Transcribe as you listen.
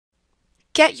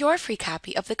Get your free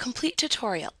copy of the complete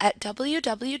tutorial at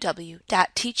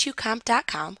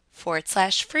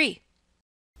www.teachucomp.com/free.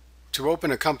 To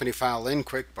open a company file in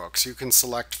QuickBooks, you can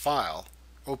select File,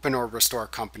 Open or Restore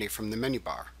Company from the menu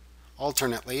bar.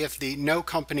 Alternately, if the No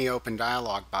Company Open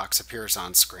dialog box appears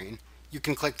on screen, you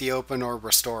can click the Open or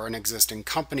Restore an Existing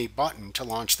Company button to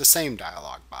launch the same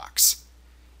dialog box.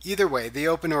 Either way, the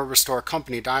Open or Restore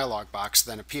Company dialog box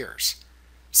then appears.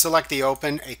 Select the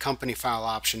Open a Company File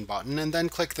option button and then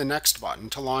click the Next button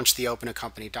to launch the Open a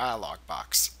Company dialog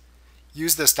box.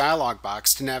 Use this dialog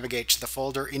box to navigate to the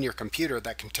folder in your computer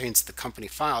that contains the company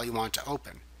file you want to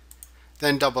open.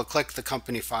 Then double-click the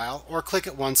company file, or click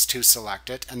it once to select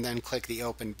it, and then click the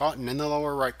Open button in the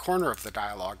lower right corner of the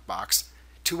dialog box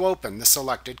to open the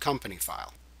selected company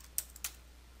file.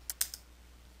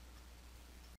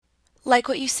 Like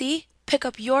what you see? Pick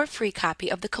up your free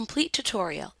copy of the complete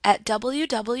tutorial at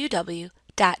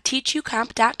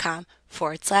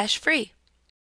www.teachucomp.com/free.